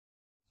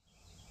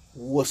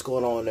What's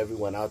going on,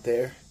 everyone out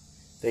there?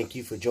 Thank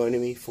you for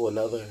joining me for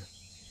another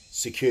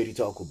Security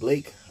Talk with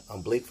Blake.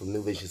 I'm Blake from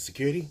New Vision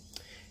Security,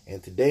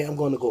 and today I'm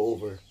going to go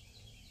over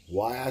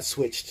why I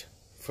switched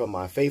from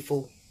my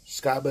faithful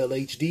Skybell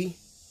HD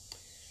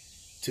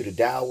to the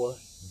Dahua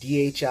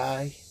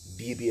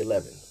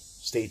DHI-DB11.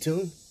 Stay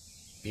tuned.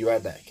 Be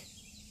right back.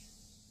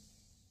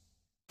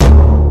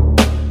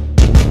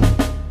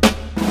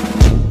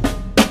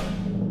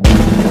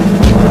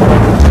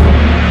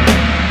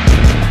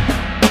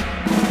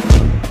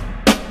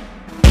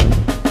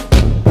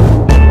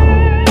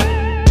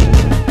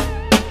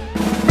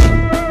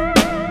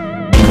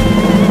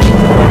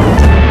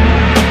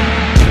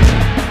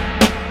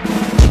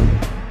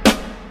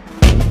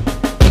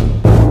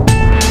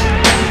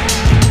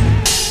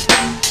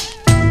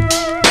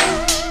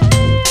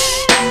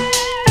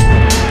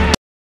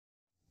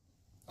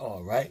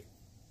 Alright,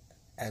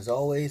 as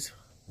always,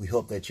 we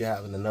hope that you're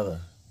having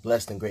another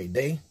blessed and great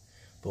day,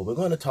 but we're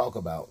going to talk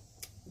about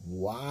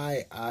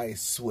why I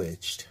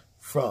switched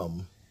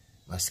from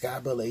my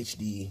Skybell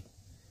HD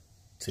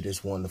to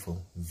this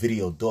wonderful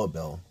video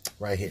doorbell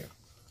right here.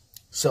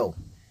 So,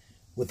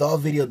 with all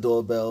video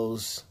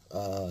doorbells,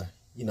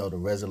 you know, the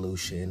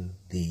resolution,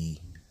 the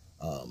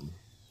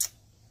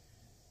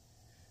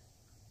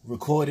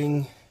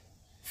recording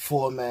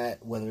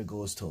format, whether it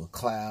goes to a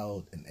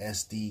cloud, an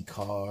SD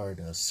card,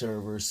 a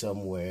server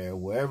somewhere,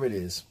 wherever it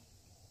is,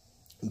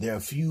 there are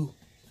a few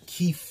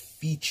key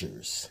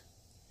features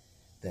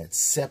that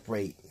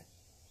separate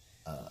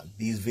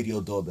these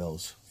video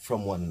doorbells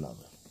from one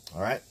another.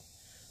 All right,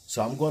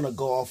 so I'm going to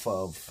go off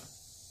of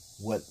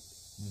what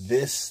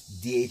this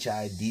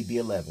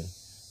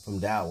DHI-DB11 from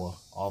Dahua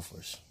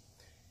offers.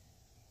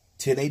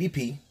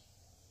 1080p,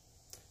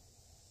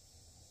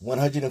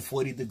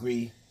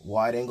 140-degree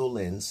wide-angle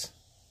lens,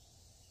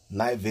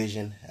 night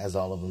vision, as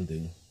all of them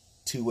do,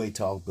 two-way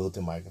talk,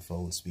 built-in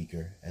microphone,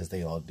 speaker, as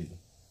they all do.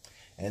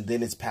 And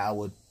then it's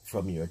powered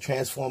from your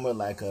transformer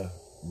like a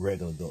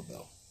regular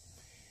doorbell.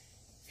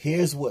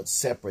 Here's what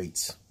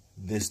separates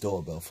this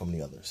doorbell from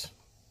the others.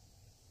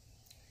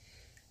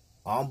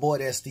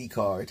 Onboard SD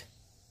card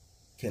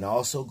can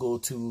also go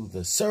to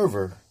the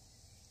server,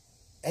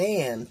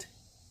 and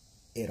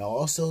it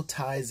also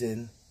ties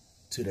in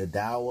to the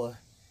Dahua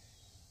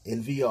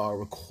NVR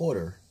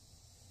recorder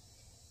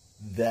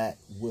that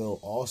will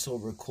also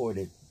record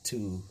it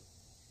to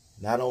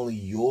not only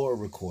your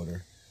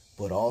recorder,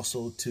 but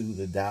also to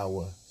the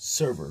Dahua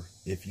server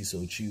if you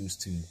so choose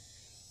to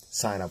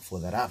sign up for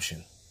that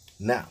option.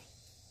 Now,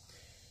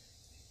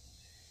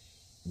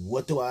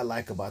 what do I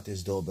like about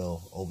this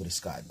doorbell over the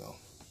Skybell?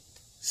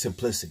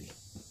 Simplicity.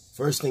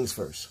 First things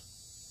first.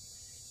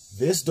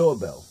 This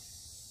doorbell,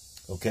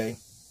 okay,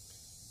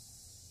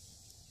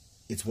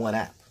 it's one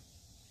app.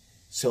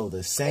 So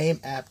the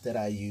same app that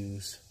I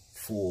use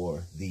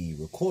for the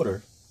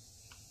recorder,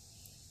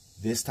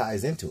 this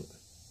ties into it.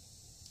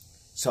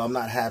 So I'm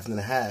not having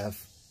to have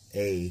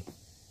a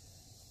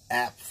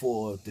app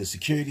for the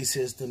security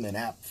system, an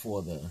app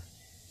for the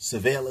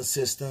surveillance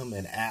system,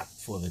 an app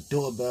for the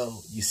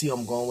doorbell. You see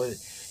I'm going with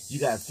it? You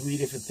got 3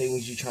 different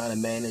things you're trying to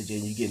manage,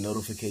 and you get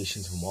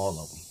notifications from all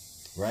of them,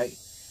 right?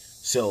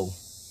 So,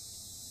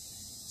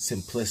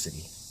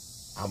 simplicity.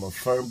 I'm a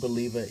firm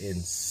believer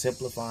in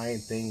simplifying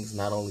things,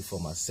 not only for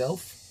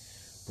myself,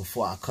 but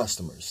for our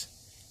customers.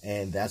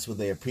 And that's what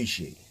they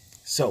appreciate.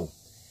 So,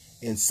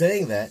 in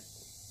saying that,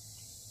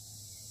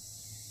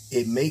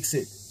 it makes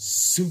it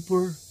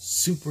super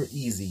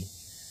easy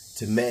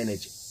to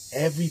manage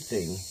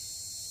everything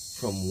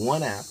from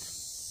one app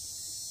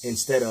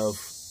instead of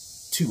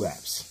 2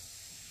 apps.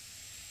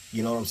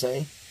 You know what I'm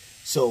saying?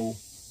 So,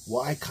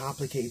 why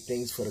complicate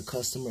things for the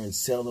customer and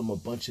sell them a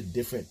bunch of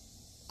different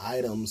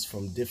items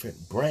from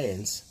different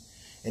brands,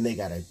 and they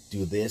got to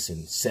do this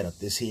and set up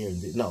this here?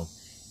 And no,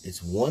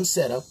 it's one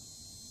setup.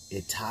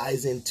 It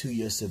ties into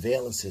your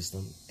surveillance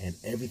system, and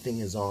everything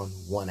is on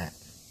one app.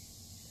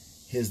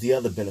 Here's the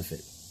other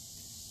benefit.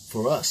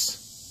 For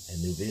us at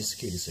New Vision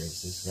Security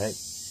Services, right,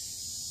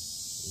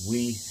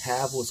 we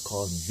have what's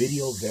called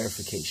video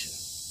verification.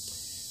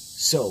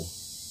 So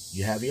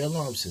you have your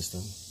alarm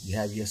system, you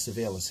have your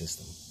surveillance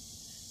system,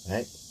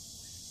 right?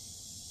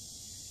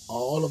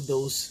 All of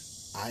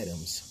those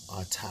items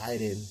are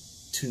tied in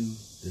to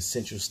the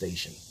central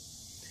station.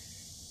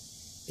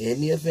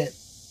 In the event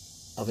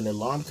of an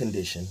alarm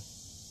condition,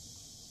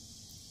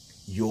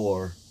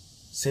 your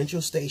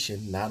central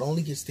station not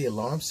only gets the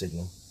alarm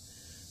signal,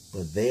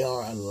 but they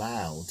are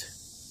allowed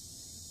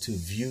to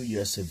view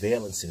your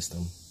surveillance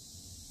system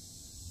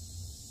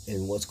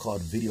in what's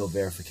called video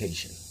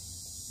verification.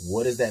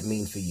 What does that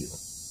mean for you?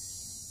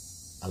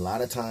 A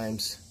lot of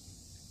times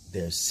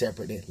they're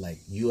separate, like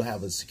you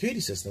have a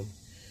security system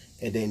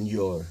and then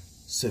your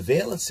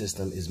surveillance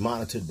system is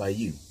monitored by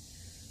you.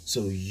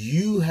 So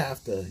you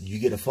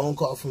get a phone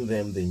call from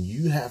them, then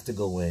you have to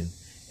go in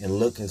and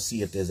look and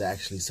see if there's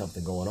actually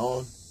something going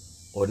on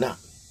or not.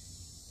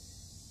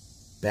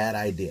 Bad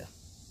idea.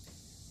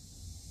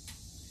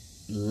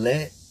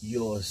 Let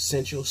your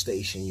central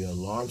station, your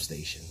alarm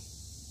station,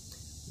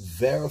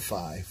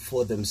 verify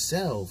for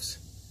themselves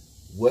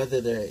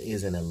whether there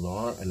is an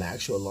alarm, an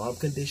actual alarm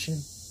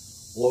condition,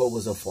 or it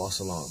was a false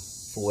alarm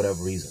for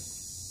whatever reason.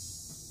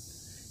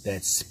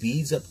 That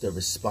speeds up the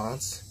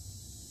response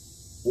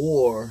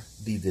or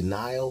the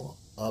denial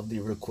of the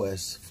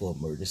request for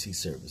emergency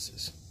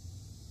services.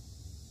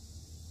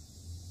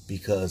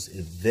 Because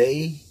if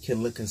they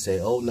can look and say,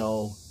 oh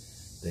no,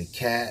 the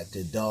cat,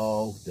 the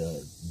dog,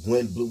 the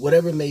wind blew,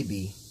 whatever it may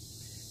be,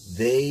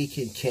 they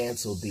can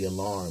cancel the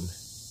alarm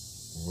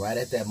right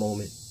at that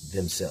moment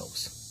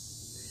themselves.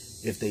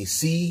 If they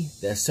see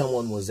that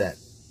someone was at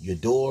your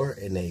door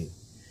and they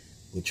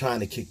were trying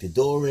to kick the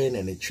door in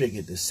and it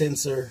triggered the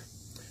sensor,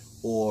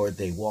 or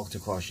they walked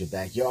across your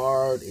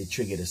backyard, it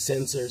triggered a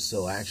sensor,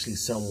 so actually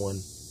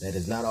someone that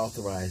is not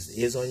authorized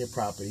is on your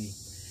property,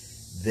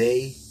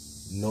 they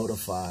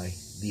notify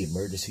the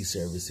emergency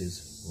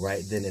services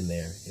right then and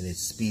there, and it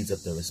speeds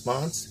up the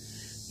response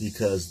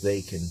because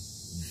they can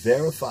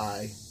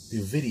verify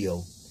through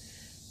video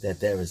that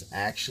there is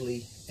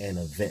actually an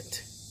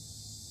event.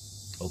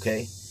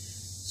 Okay,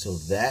 so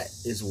that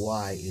is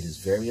why it is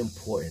very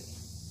important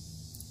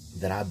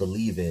that I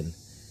believe in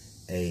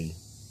a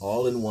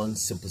all-in-one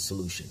simple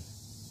solution.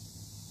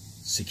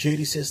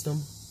 Security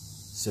system,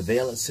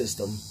 surveillance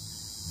system,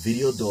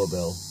 video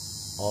doorbell,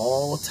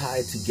 all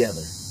tied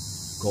together,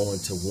 going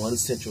to one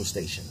central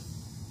station.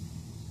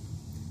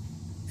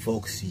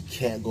 Folks, you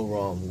can't go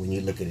wrong when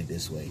you look at it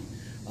this way.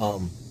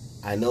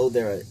 I know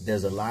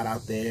there's a lot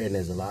out there, and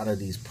there's a lot of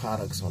these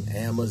products on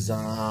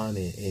Amazon,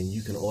 and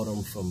you can order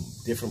them from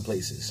different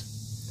places.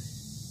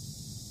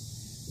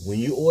 When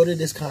you order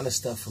this kind of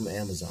stuff from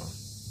Amazon,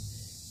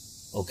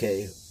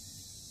 okay,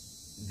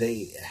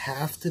 they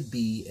have to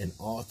be an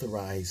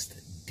authorized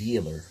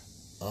dealer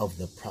of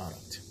the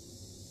product.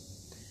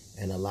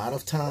 And a lot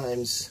of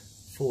times,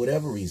 for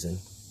whatever reason,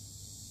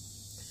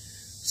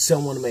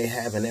 someone may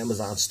have an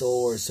Amazon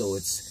store, so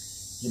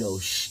it's, you know,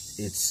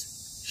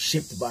 it's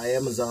shipped by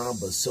Amazon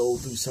but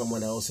sold through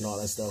someone else and all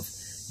that stuff.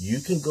 You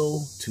can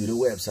go to the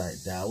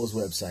website, Dahua's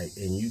website,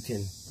 and you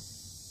can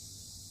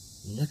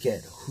look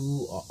at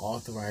who are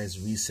authorized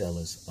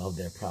resellers of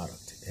their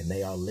product, and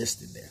they are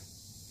listed there.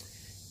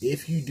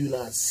 If you do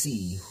not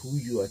see who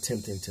you are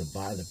attempting to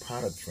buy the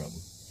product from,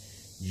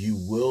 you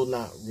will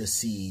not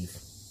receive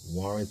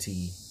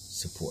warranty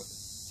support.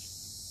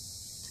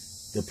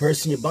 The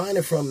person you're buying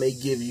it from may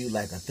give you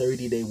like a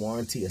 30-day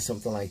warranty or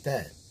something like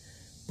that.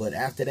 But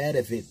after that,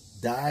 if it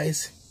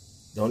dies,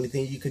 the only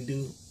thing you can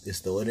do is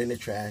throw it in the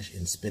trash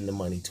and spend the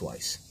money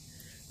twice.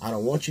 I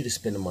don't want you to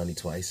spend the money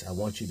twice. I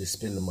want you to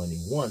spend the money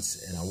once,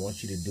 and I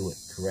want you to do it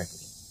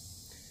correctly.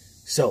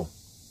 So,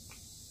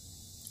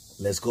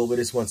 let's go over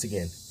this once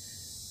again.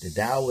 The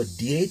Dahua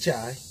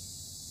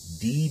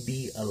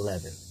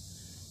DHI-DB11.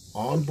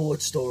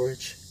 Onboard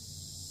storage,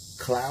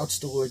 cloud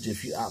storage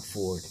if you opt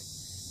for it,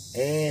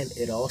 and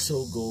it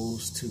also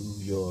goes to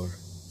your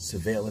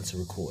surveillance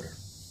recorder.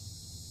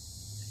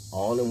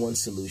 All-in-one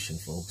solution,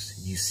 folks.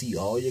 You see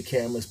all your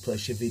cameras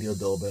plus your video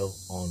doorbell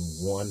on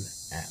one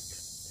app.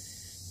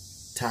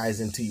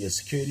 Ties into your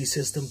security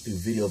system through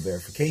video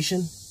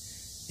verification.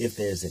 If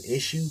there's an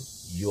issue,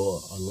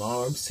 your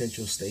alarm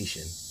central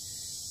station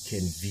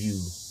can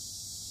view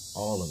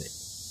all of it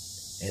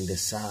and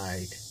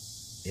decide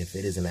if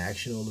it is an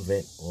actionable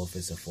event or if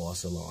it's a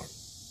false alarm.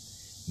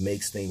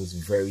 Makes things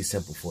very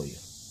simple for you.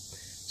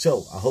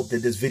 So I hope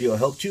that this video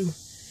helped you,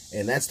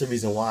 and that's the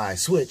reason why I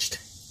switched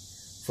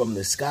from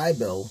the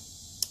Skybell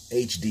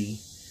HD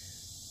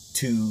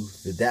to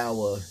the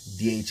Dahua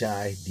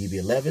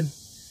DHI-DB11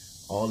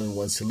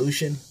 all-in-one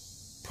solution,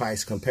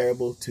 price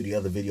comparable to the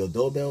other video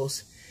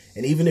doorbells.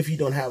 And even if you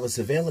don't have a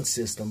surveillance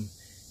system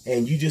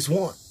and you just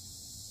want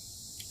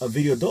a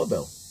video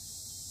doorbell,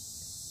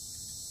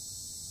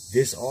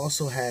 this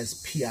also has a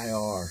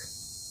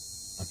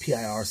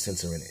PIR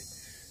sensor in it.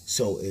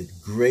 So it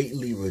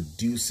greatly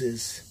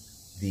reduces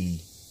the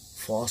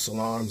false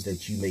alarms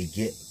that you may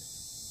get,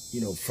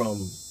 you know, from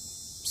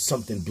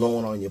something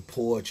blowing on your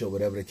porch or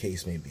whatever the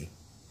case may be.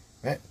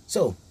 Right?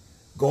 So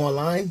go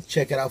online,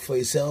 check it out for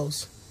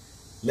yourselves.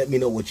 Let me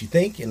know what you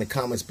think in the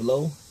comments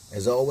below.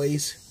 As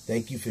always,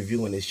 thank you for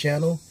viewing this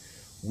channel.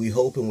 We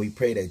hope and we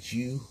pray that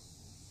you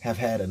have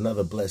had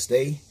another blessed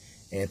day,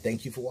 and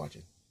thank you for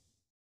watching.